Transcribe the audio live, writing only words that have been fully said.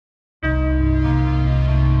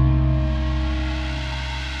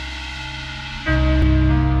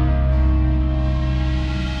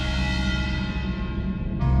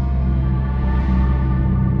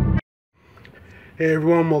Hey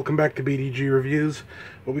everyone, welcome back to BDG Reviews.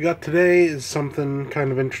 What we got today is something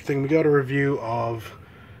kind of interesting. We got a review of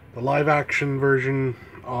the live-action version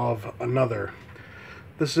of Another.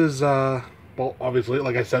 This is, well, obviously,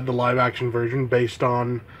 like I said, the live-action version based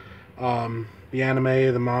on the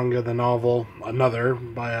anime, the manga, the novel, Another,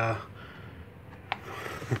 by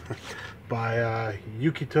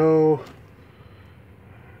Yukito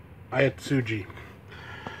Ayatsuji.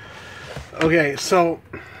 Okay, so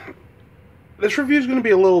this review is going to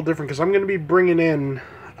be a little different because I'm going to be bringing in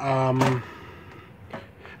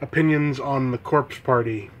opinions on the Corpse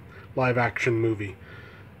Party live-action movie,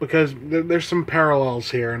 because there's some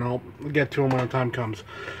parallels here, and I'll get to them when the time comes.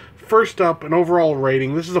 First up, an overall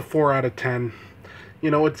rating. This is a 4 out of 10.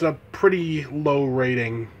 You know, it's a pretty low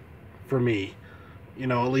rating for me. You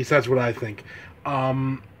know, at least that's what I think.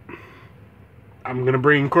 I'm going to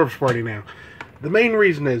bring in Corpse Party now. The main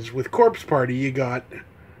reason is, with Corpse Party, you got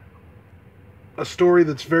a story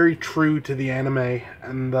that's very true to the anime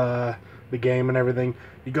and the game and everything.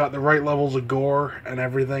 You got the right levels of gore and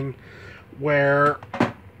everything, where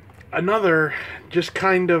Another just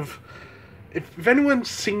kind of... If anyone's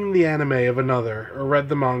seen the anime of Another or read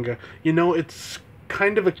the manga, you know it's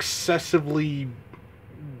kind of excessively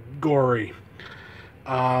gory.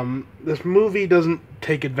 This movie doesn't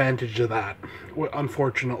take advantage of that,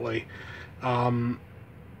 unfortunately.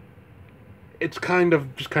 It's kind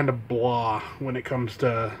of blah when it comes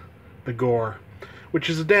to the gore, which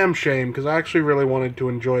is a damn shame, because I actually really wanted to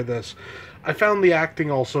enjoy this. I found the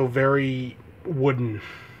acting also very wooden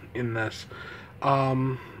in this.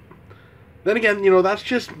 Then again, you know, that's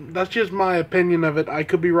just my opinion of it. I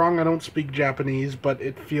could be wrong. I don't speak Japanese, but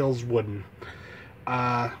it feels wooden.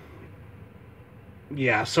 Yeah,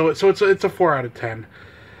 so it's a 4 out of 10.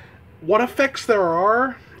 What effects there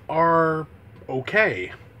are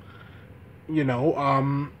okay. You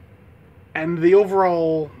know, and the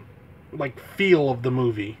overall, like, feel of the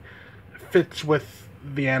movie fits with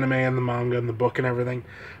the anime and the manga and the book and everything,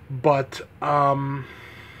 but,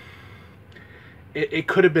 it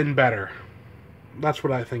could have been better. That's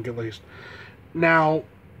what I think, at least. Now,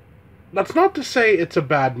 that's not to say it's a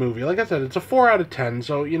bad movie. Like I said, it's a 4 out of 10,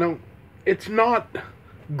 so, you know, it's not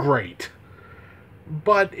great,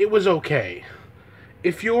 but it was okay.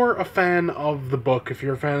 If you're a fan of the book, if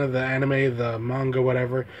you're a fan of the anime, the manga,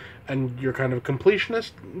 whatever, and you're kind of a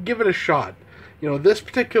completionist, give it a shot. You know, this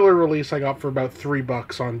particular release I got for about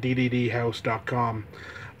 $3 on dddhouse.com.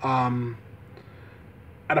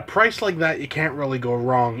 At a price like that, you can't really go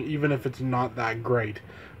wrong, even if it's not that great.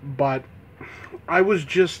 But I was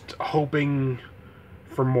just hoping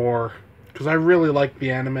for more, because I really liked the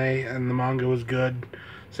anime, and the manga was good.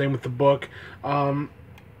 Same with the book.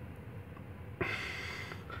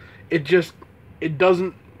 It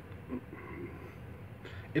doesn't,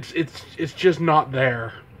 it's just not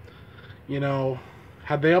there. You know,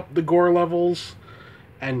 had they upped the gore levels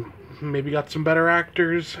and maybe got some better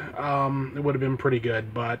actors, it would have been pretty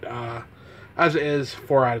good, but as it is,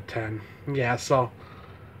 4 out of 10. Yeah, so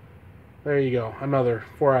there you go, Another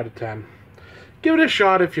 4 out of 10. Give it a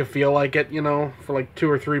shot if you feel like it. You know, for like $2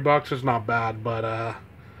 or $3 it's not bad, but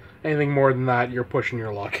anything more than that, you're pushing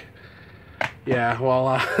your luck. Yeah,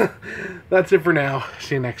 well, that's it for now.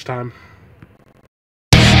 See you next time.